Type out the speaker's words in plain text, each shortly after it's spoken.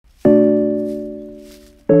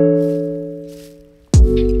Alright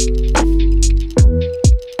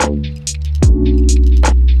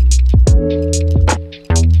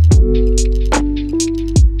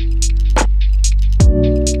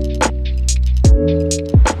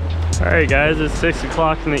guys, it's 6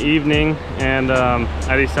 o'clock in the evening and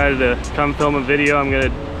I decided to come film a video. I'm going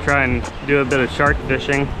to try and do a bit of shark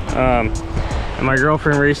fishing. And my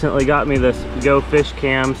girlfriend recently got me this GoFish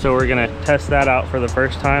cam, so we're going to test that out for the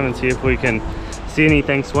first time and see if we can see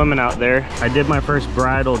anything swimming out there. I did my first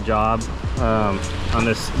bridal job on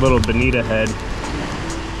this little bonita head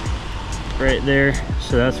right there,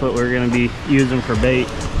 so that's what we're going to be using for bait.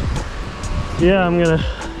 Yeah, I'm going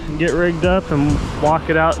to get rigged up and walk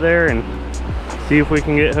it out there and see if we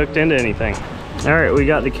can get hooked into anything. All right, we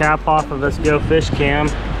got the cap off of this GoFish cam.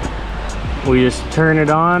 We just turn it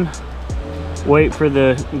on, wait for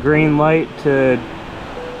the green light to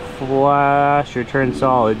flash or turn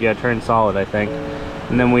solid. Yeah, turn solid, I think.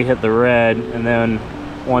 And then we hit the red, and then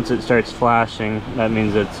once it starts flashing, that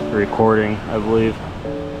means it's recording, I believe.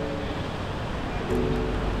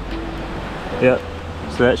 Yep,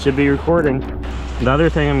 so that should be recording. The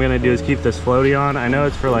other thing I'm going to do is keep this floaty on. I know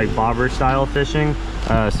it's for like bobber style fishing,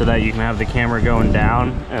 so that you can have the camera going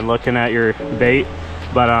down and looking at your bait.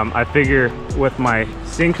 But I figure with my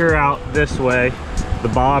sinker out this way, the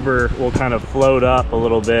bobber will kind of float up a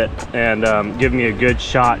little bit and give me a good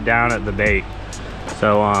shot down at the bait.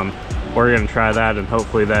 So we're going to try that, and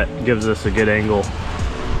hopefully that gives us a good angle.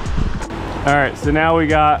 All right, so now we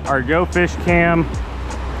got our GoFish cam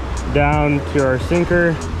down to our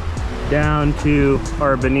sinker, down to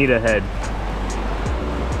our bonita head.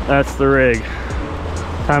 That's the rig.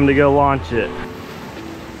 Time to go launch it.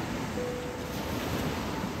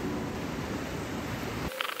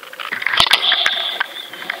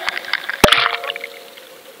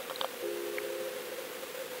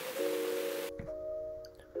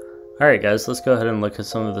 Alright guys, let's go ahead and look at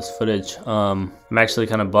some of this footage. I'm actually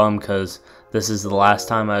kind of bummed because this is the last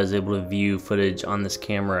time I was able to view footage on this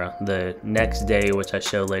camera. The next day, which I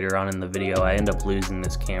show later on in the video, I end up losing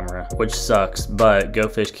this camera, which sucks, but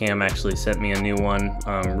GoFish Cam actually sent me a new one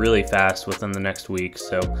really fast within the next week,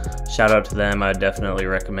 so shout out to them. I definitely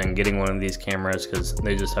recommend getting one of these cameras because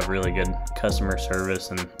they just have really good customer service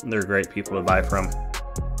and they're great people to buy from.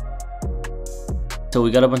 So we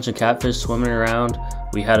got a bunch of catfish swimming around.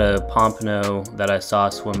 We had a pompano that I saw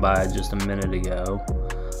swim by just a minute ago.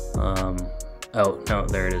 Oh no,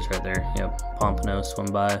 there it is right there. Yep, pompano swim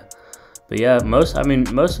by. But yeah, most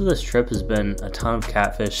of this trip has been a ton of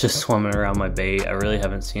catfish just swimming around my bait. I really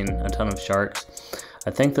haven't seen a ton of sharks.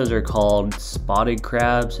 I think those are called spotted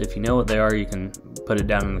crabs. If you know what they are, you can put it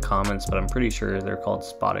down in the comments, but I'm pretty sure they're called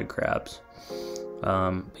spotted crabs.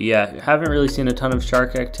 But yeah, haven't really seen a ton of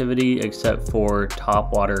shark activity except for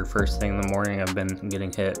top water. First thing in the morning, I've been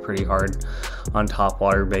getting hit pretty hard on top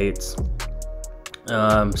water baits.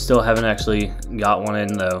 Still haven't actually got one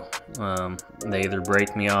in though. They either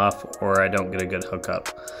break me off or I don't get a good hookup.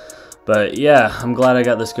 But yeah, I'm glad I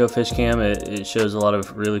got this GoFish cam. It shows a lot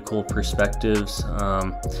of really cool perspectives,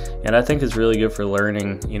 and I think it's really good for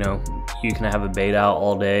learning. You know, you can have a bait out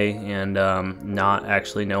all day and not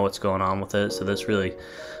actually know what's going on with it. So this really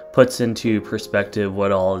puts into perspective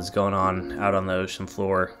what all is going on out on the ocean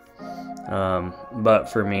floor. But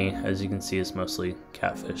for me, as you can see, it's mostly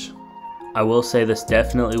catfish. I will say this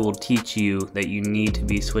definitely will teach you that you need to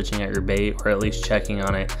be switching out your bait, or at least checking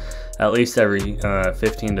on it at least every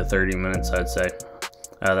 15 to 30 minutes, I'd say.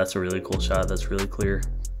 That's a really cool shot. That's really clear.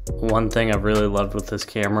 One thing I've really loved with this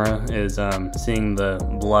camera is seeing the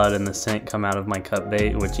blood and the scent come out of my cut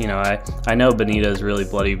bait, which, you know, I know bonita is really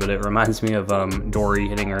bloody, but it reminds me of Dory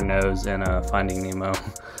hitting her nose in Finding Nemo,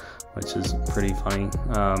 which is pretty funny.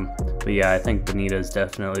 But yeah, I think bonita is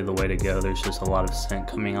definitely the way to go. There's just a lot of scent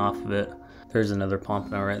coming off of it. There's another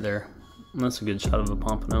pompano right there. That's a good shot of a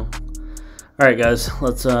pompano. Alright guys,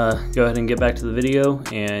 let's go ahead and get back to the video,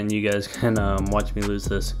 and you guys can watch me lose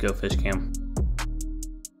this GoFish cam.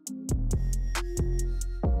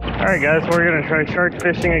 Alright guys, we're going to try shark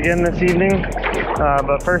fishing again this evening.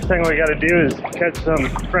 But first thing we got to do is catch some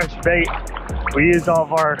fresh bait. We used all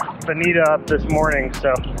of our bonita up this morning,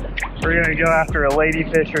 so we're going to go after a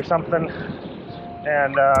ladyfish or something.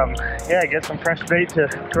 And yeah, get some fresh bait to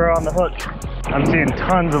throw on the hook. I'm seeing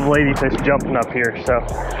tons of ladyfish jumping up here, so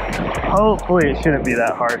hopefully it shouldn't be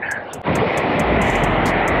that hard.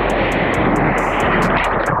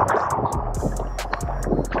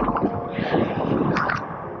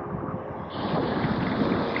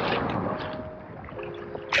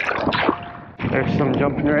 There's some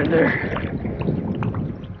jumping right there.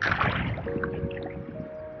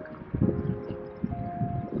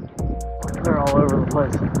 They're all over the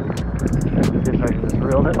place. See if I can just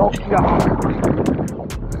reel it. Oh, got one.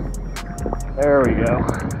 There we go.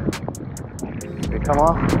 Did it come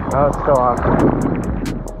off? No, it's still on.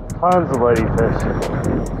 Tons of ladyfish.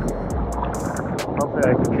 Hopefully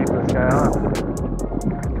I can keep this guy on.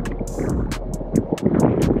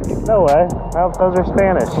 No way. Those are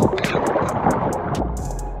Spanish.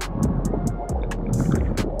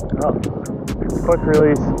 Oh, quick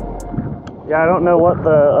release. Yeah, I don't know what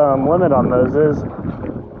the limit on those is,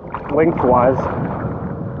 lengthwise.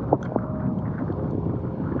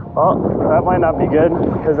 Oh, that might not be good,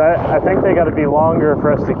 because I think they got to be longer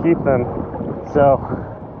for us to keep them. So,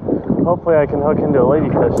 hopefully I can hook into a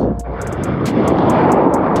ladyfish.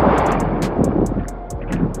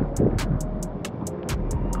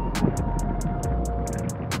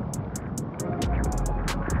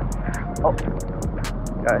 Oh,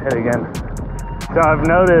 got hit again. So I've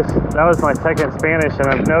noticed, that was my second Spanish, and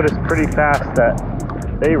I've noticed pretty fast that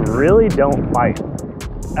they really don't bite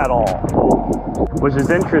at all. Which is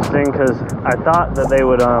interesting, because I thought that they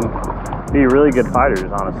would be really good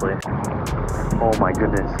fighters, honestly. Oh my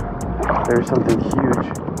goodness. There's something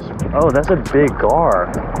huge. Oh, that's a big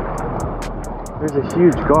gar. There's a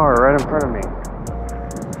huge gar right in front of me.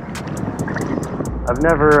 I've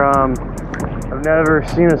never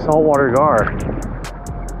seen a saltwater gar.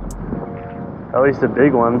 At least a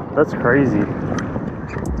big one. That's crazy.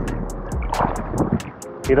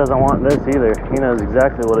 He doesn't want this either. He knows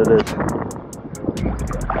exactly what it is.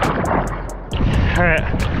 Alright,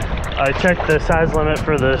 I checked the size limit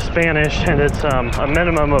for the Spanish, and it's a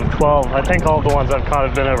minimum of 12. I think all the ones I've caught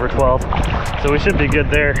have been over 12. So we should be good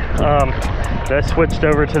there. I switched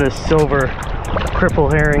over to this silver cripple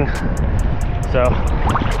herring. So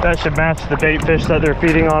that should match the bait fish that they're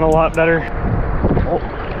feeding on a lot better. Oh.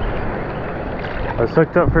 I was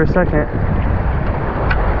hooked up for a second.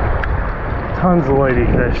 Tons of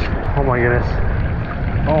ladyfish. Oh my goodness.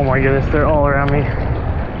 Oh my goodness, they're all around me.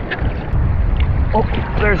 Oh,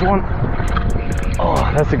 there's one. Oh,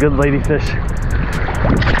 that's a good ladyfish.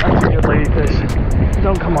 That's a good ladyfish.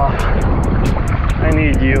 Don't come off. I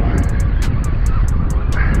need you.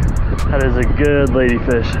 That is a good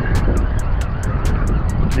ladyfish.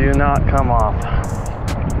 Do not come off.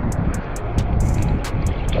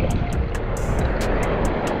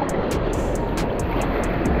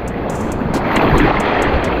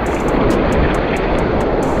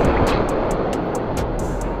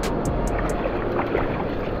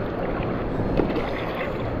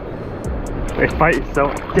 They fight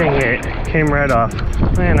so, dang it, came right off.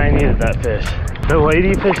 Man, I needed that fish. The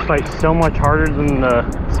ladyfish fight so much harder than the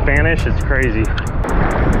Spanish, it's crazy.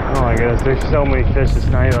 Oh my goodness, there's so many fish, it's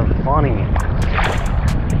not even funny.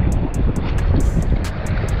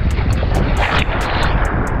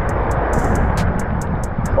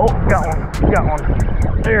 Oh, got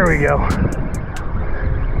one. There we go.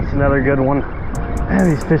 That's another good one. Man,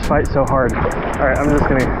 these fish fight so hard. All right, I'm just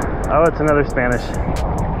gonna, oh, it's another Spanish.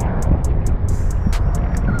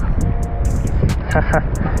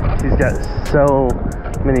 He's got so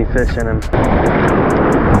many fish in him.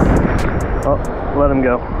 Oh, let him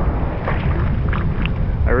go.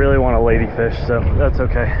 I really want a ladyfish, so that's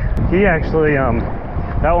okay. He actually,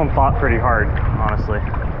 that one fought pretty hard, honestly.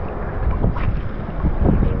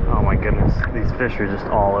 Oh my goodness, these fish are just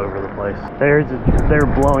all over the place. They're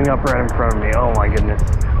blowing up right in front of me. Oh my goodness.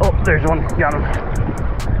 Oh, there's one, got him.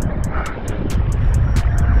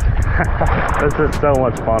 This is so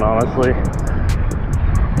much fun, honestly.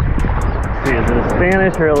 Let's see, is it a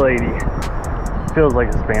Spanish or a lady? Feels like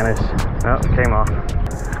a Spanish. Oh, it came off.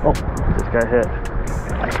 Oh, just got hit.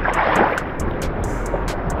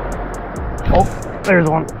 Oh, there's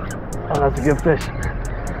one. Oh, that's a good fish.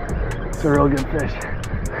 It's a real good fish.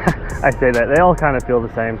 I say that, they all kind of feel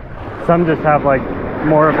the same. Some just have like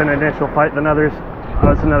more of an initial fight than others.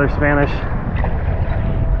 Oh, it's another Spanish.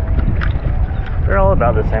 They're all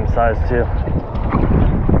about the same size too.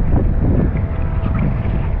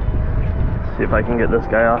 Let's see if I can get this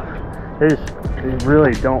guy off. They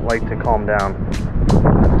really don't like to calm down.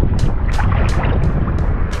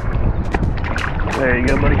 There you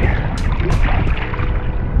go, buddy.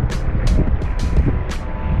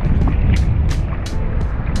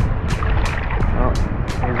 Oh,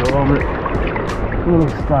 he's a little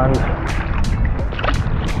stunned.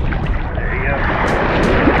 There you go.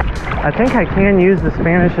 I think I can use the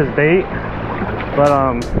Spanish as bait, but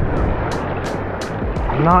I'm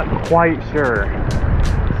not quite sure.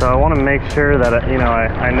 So I want to make sure that,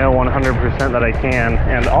 I know 100% that I can.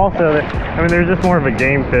 And also, I mean, they're just more of a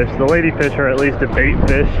game fish. The ladyfish are at least a bait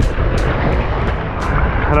fish.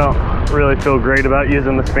 I don't really feel great about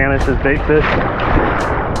using the Spanish as bait fish.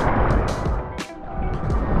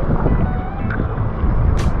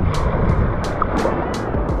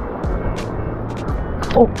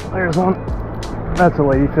 Oh, there's one. That's a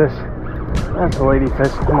ladyfish. That's a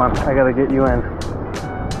ladyfish. Come on, I gotta get you in.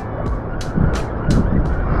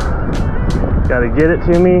 Gotta get it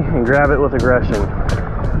to me and grab it with aggression.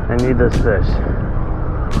 I need this fish.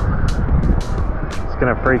 It's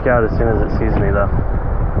gonna freak out as soon as it sees me though.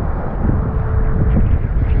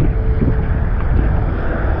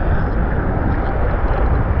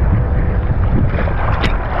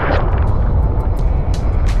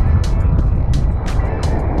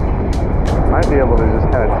 Might be able to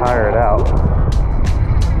just kind of tire it out.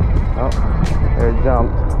 Oh, there it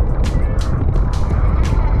jumped.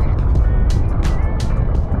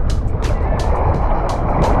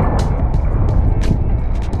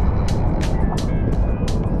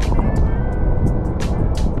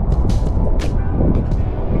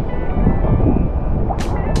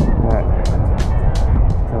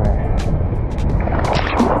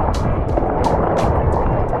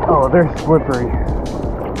 Oh, they're slippery.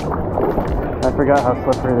 I forgot how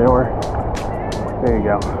slippery they were. There you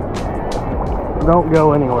go. Don't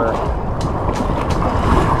go anywhere.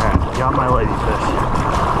 Alright, got my ladyfish.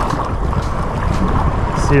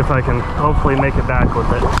 See if I can hopefully make it back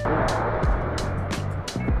with it.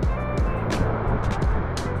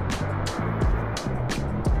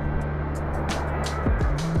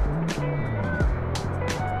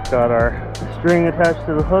 Got our string attached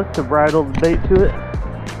to the hook to bridle the bait to it.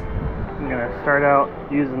 I'm gonna start out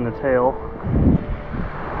using the tail.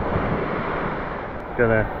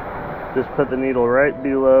 Gonna just put the needle right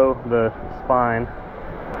below the spine.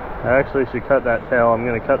 I actually should cut that tail. I'm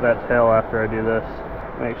gonna cut that tail after I do this.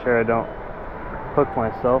 Make sure I don't hook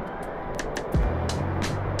myself.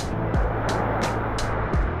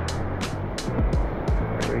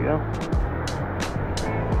 There we go.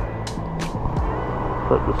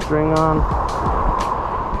 Put the string on.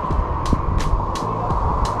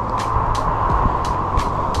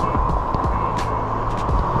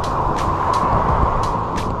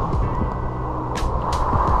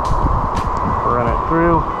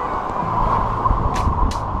 Through.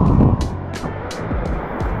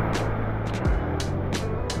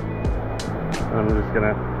 I'm just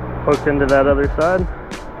gonna hook into that other side,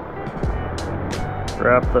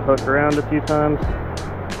 wrap the hook around a few times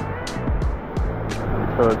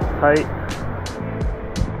until it's tight,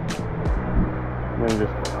 and then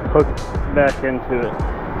just hook back into it.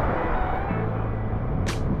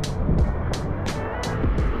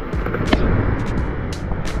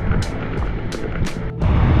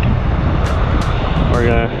 We're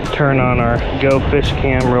gonna turn on our GoFish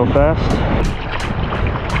cam real fast.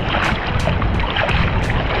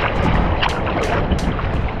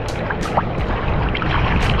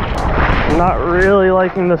 I'm not really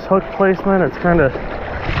liking this hook placement. It's kind of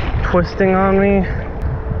twisting on me.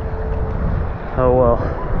 Oh well,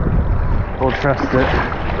 we'll trust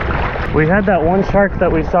it. We had that one shark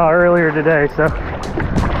that we saw earlier today, so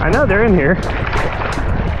I know they're in here.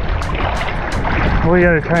 We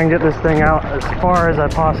gotta try and get this thing out as far as I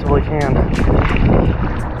possibly can.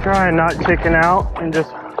 Try and not chicken out and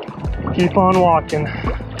just keep on walking.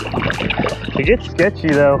 It gets sketchy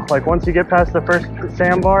though, like once you get past the first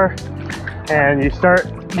sandbar and you start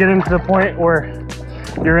getting to the point where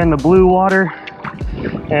you're in the blue water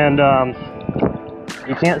and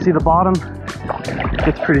you can't see the bottom, it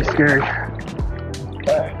gets pretty scary.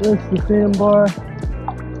 There's the sandbar.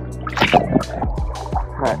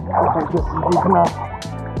 Alright, I think this is deep enough.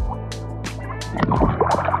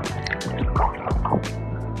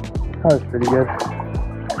 That was pretty good.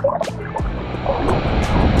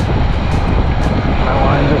 My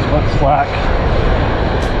line just went slack.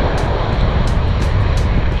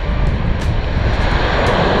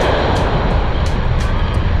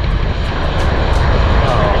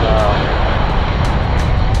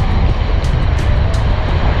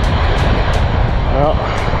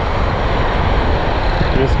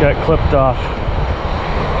 Just got clipped off.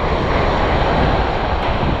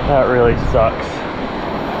 That really sucks.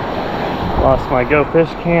 Lost my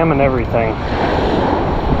GoFish cam and everything.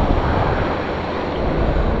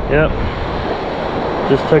 Yep.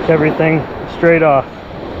 Just took everything straight off.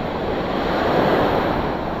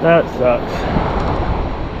 That sucks.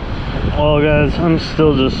 Well guys, I'm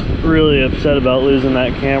still just really upset about losing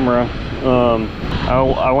that camera.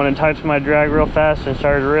 I went and tightened my drag real fast and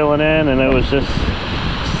started reeling in, and it was just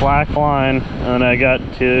slack line, and I got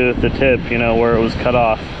to the tip, you know, where it was cut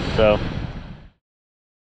off. So